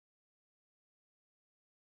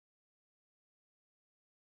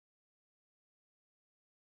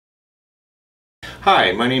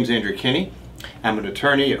Hi, my name is Andrew Kinney. I'm an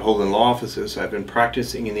attorney at Holden Law Offices. I've been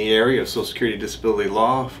practicing in the area of Social Security Disability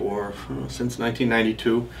law since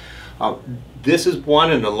 1992. This is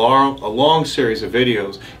one in a long series of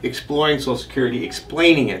videos exploring Social Security,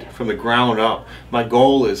 explaining it from the ground up. My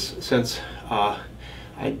goal is, since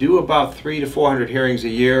I do about 300 to 400 hearings a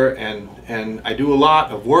year, and I do a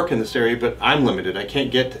lot of work in this area, but I'm limited. I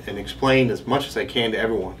can't get and explain as much as I can to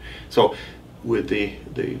everyone. So with the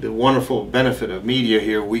wonderful benefit of media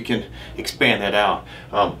here, we can expand that out.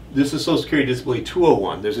 This is Social Security Disability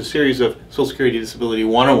 201. There's a series of Social Security Disability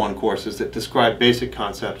 101 courses that describe basic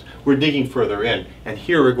concepts. We're digging further in, and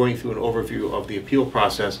here we're going through an overview of the appeal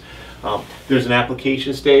process. There's an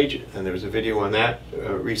application stage, and there's a video on that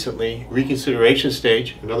recently. Reconsideration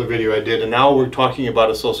stage, another video I did, and now we're talking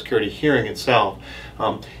about a Social Security hearing itself.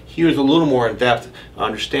 Here's a little more in-depth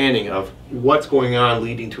understanding of what's going on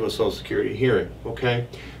leading to a Social Security hearing, okay?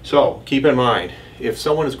 So keep in mind, if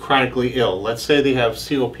someone is chronically ill, let's say they have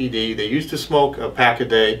COPD, they used to smoke a pack a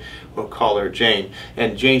day, we'll call her Jane,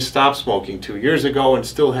 and Jane stopped smoking 2 years ago and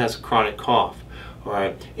still has a chronic cough. All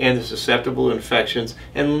right, and they're susceptible to infections,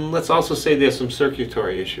 and let's also say there's some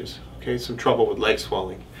circulatory issues, okay, some trouble with leg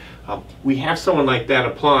swelling. We have someone like that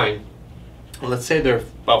applying. Let's say they're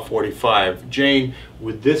about 45. Jane,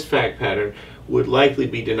 with this fact pattern, would likely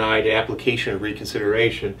be denied application of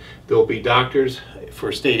reconsideration. There will be doctors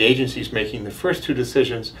for state agencies making the first two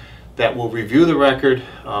decisions that will review the record,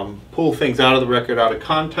 pull things out of the record out of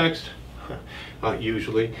context,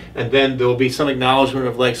 usually, and then there will be some acknowledgement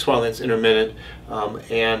of leg swelling that's intermittent,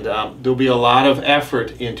 and there will be a lot of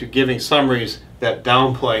effort into giving summaries that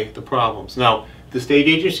downplay the problems. Now, the state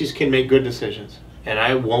agencies can make good decisions, and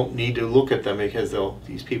I won't need to look at them because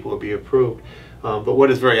these people will be approved. But what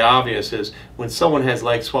is very obvious is when someone has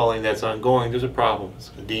leg swelling that's ongoing, there's a problem.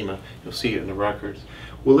 It's edema. You'll see it in the records.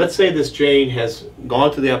 Well, let's say this Jane has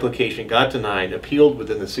gone to the application, got denied, appealed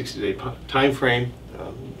within the 60-day time frame.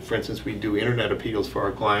 For instance, we do internet appeals for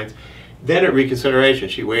our clients. Then at reconsideration,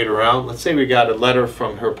 she waited around. Let's say we got a letter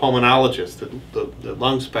from her pulmonologist, the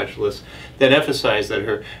lung specialist, that emphasized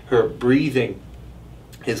that her breathing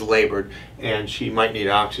is labored and she might need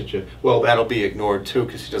oxygen. Well, that'll be ignored too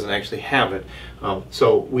because she doesn't actually have it.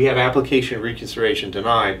 So we have application reconsideration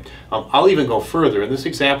denied. I'll even go further. In this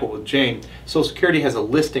example with Jane, Social Security has a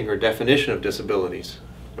listing or definition of disabilities.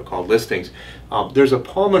 They're called listings. There's a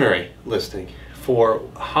pulmonary listing for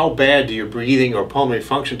how bad do your breathing or pulmonary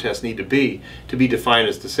function tests need to be defined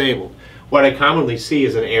as disabled. What I commonly see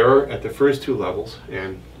is an error at the first two levels,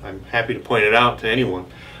 and I'm happy to point it out to anyone.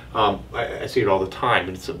 I see it all the time,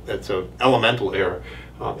 and it's an elemental error.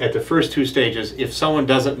 At the first two stages, if someone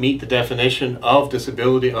doesn't meet the definition of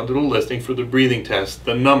disability under the listing for the breathing test,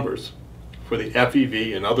 the numbers for the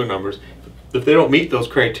FEV and other numbers, if they don't meet those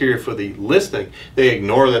criteria for the listing, they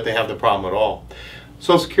ignore that they have the problem at all.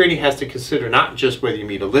 Social Security has to consider not just whether you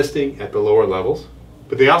meet a listing at the lower levels,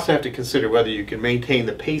 but they also have to consider whether you can maintain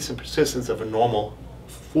the pace and persistence of a normal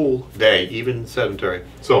full day, even sedentary.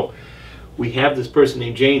 So we have this person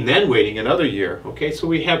named Jane then waiting another year. Okay, so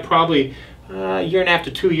we have probably a year and a half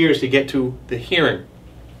to 2 years to get to the hearing.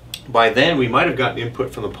 By then we might have gotten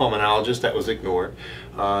input from the pulmonologist that was ignored,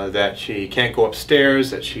 that she can't go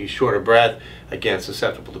upstairs, that she's short of breath, again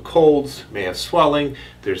susceptible to colds, may have swelling,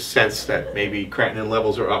 there's sense that maybe creatinine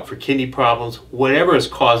levels are up for kidney problems, whatever is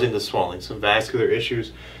causing the swelling, some vascular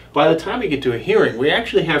issues. By the time we get to a hearing, we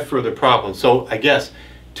actually have further problems. So I guess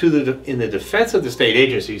in the defense of the state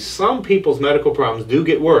agencies, some people's medical problems do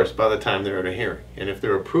get worse by the time they're at a hearing. And if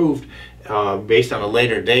they're approved based on a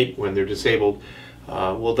later date when they're disabled,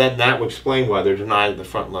 well, then that would explain why they're denied at the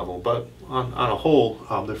front level. But on a whole,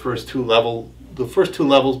 the first two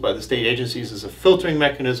levels by the state agencies is a filtering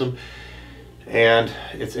mechanism, and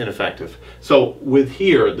it's ineffective. So with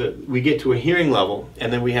here, we get to a hearing level,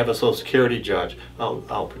 and then we have a Social Security judge.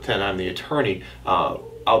 I'll pretend I'm the attorney.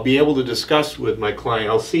 I'll be able to discuss with my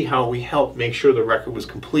client. I'll see how we help make sure the record was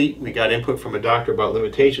complete. We got input from a doctor about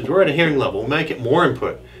limitations. We're at a hearing level. We might get more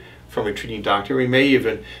input from a treating doctor. We may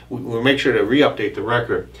even, we'll make sure to re-update the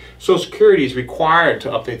record. Social Security is required to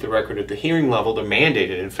update the record at the hearing level. They're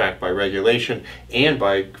mandated, in fact, by regulation and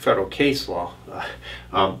by federal case law.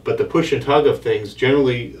 But the push and tug of things,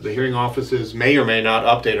 generally the hearing offices may or may not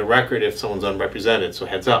update a record if someone's unrepresented, so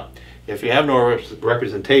heads up. If you have no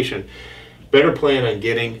representation, better plan on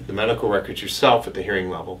getting the medical records yourself at the hearing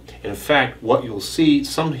level. And in fact, what you'll see,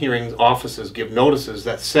 some hearing offices give notices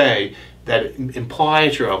that say that it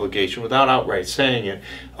implies your obligation without outright saying it.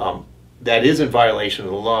 That is in violation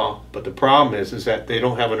of the law, but the problem is that they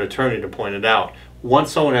don't have an attorney to point it out.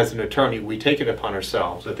 once someone has an attorney, we take it upon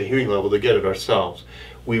ourselves at the hearing level to get it ourselves.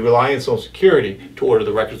 We rely on Social Security to order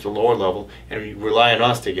the records at the lower level, and we rely on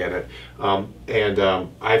us to get it.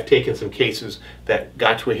 I've taken some cases that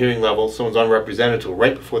got to a hearing level, someone's unrepresented till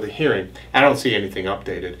right before the hearing. I don't see anything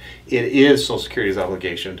updated. It is Social Security's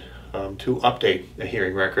obligation to update a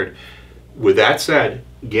hearing record. With that said,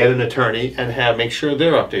 get an attorney and make sure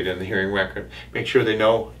they're updated in the hearing record. Make sure they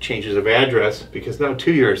know changes of address, because now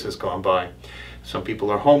 2 years has gone by. Some people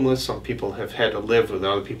are homeless, some people have had to live with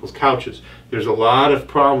other people's couches. There's a lot of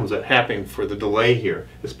problems that happen for the delay here,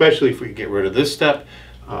 especially if we get rid of this step.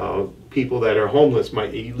 People that are homeless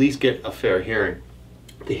might at least get a fair hearing.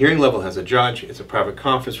 The hearing level has a judge, it's a private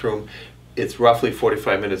conference room, it's roughly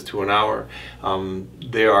 45 minutes to an hour.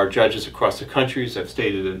 There are judges across the country, as I've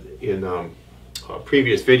stated in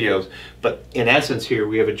previous videos, but in essence here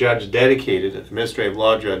we have a judge dedicated, an administrative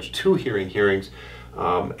law judge, to hearings.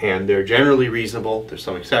 And they're generally reasonable. There's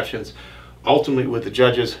some exceptions. Ultimately, with the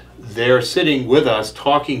judges, they're sitting with us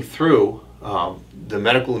talking through the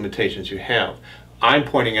medical limitations you have. I'm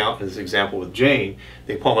pointing out, in this example with Jane,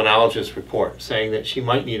 the pulmonologist report saying that she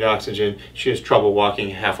might need oxygen, she has trouble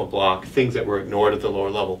walking half a block, things that were ignored at the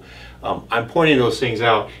lower level. I'm pointing those things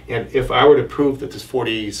out, and if I were to prove that this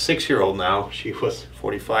 46-year-old now, she was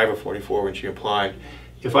 45 or 44 when she applied,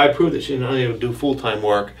 if I prove that she's not able to do full-time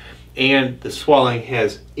work, and the swelling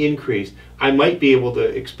has increased, I might be able to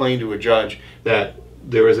explain to a judge that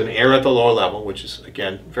there is an error at the lower level, which is,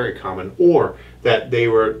 again, very common, or that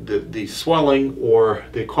the swelling or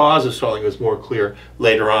the cause of swelling is more clear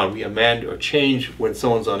later on. We amend or change when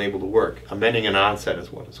someone's unable to work. Amending an onset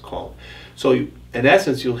is what it's called. So in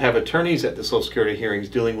essence, you'll have attorneys at the Social Security hearings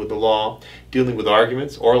dealing with the law, dealing with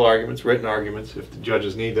arguments, oral arguments, written arguments if the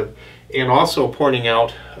judges need them, and also pointing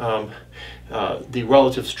out the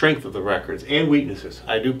relative strength of the records and weaknesses.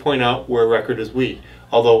 I do point out where a record is weak,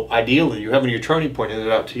 although ideally you have an attorney pointing it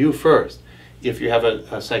out to you first. If you have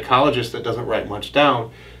a psychologist that doesn't write much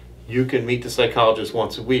down, you can meet the psychologist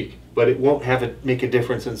once a week, but it won't make a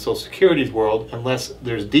difference in Social Security's world unless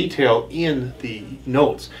there's detail in the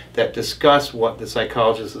notes that discuss what the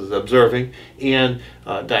psychologist is observing and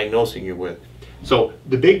diagnosing you with. So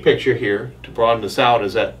the big picture here, to broaden this out,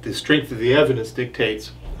 is that the strength of the evidence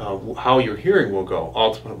dictates how your hearing will go.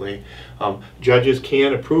 Ultimately, judges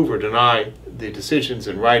can approve or deny the decisions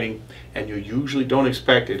in writing, and you usually don't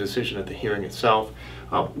expect a decision at the hearing itself.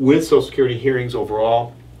 With Social Security hearings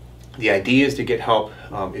overall, the idea is to get help.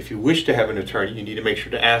 If you wish to have an attorney, you need to make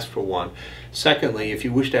sure to ask for one. Secondly, if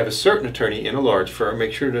you wish to have a certain attorney in a large firm,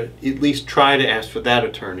 make sure to at least try to ask for that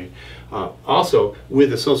attorney. Also,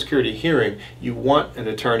 with a Social Security hearing, you want an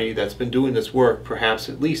attorney that's been doing this work perhaps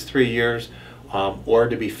at least 3 years, or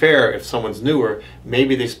to be fair, if someone's newer,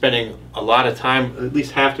 maybe they're spending a lot of time, at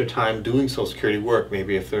least half their time, doing Social Security work,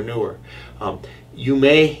 maybe if they're newer. You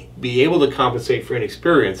may be able to compensate for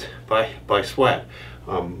inexperience by sweat.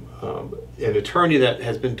 An attorney that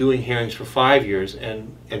has been doing hearings for 5 years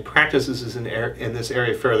and practices in this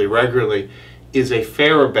area fairly regularly is a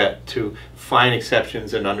fairer bet to find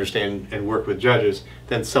exceptions and understand and work with judges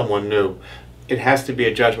than someone new. It has to be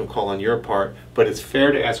a judgment call on your part, but it's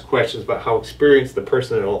fair to ask questions about how experienced the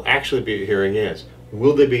person that will actually be hearing is.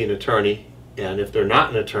 Will they be an attorney? And if they're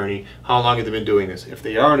not an attorney, how long have they been doing this? If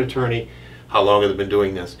they are an attorney, how long have they been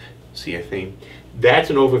doing this? See a theme? That's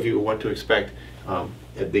an overview of what to expect.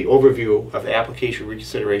 The overview of application,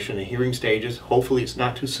 reconsideration, and hearing stages. Hopefully it's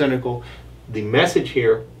not too cynical. The message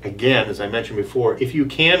here, again, as I mentioned before, if you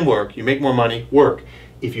can work, you make more money, work.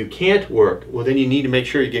 If you can't work, well then you need to make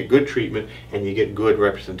sure you get good treatment and you get good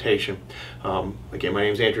representation. Again, my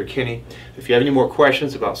name is Andrew Kinney. If you have any more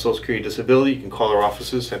questions about Social Security disability, you can call our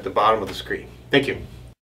offices at the bottom of the screen. Thank you.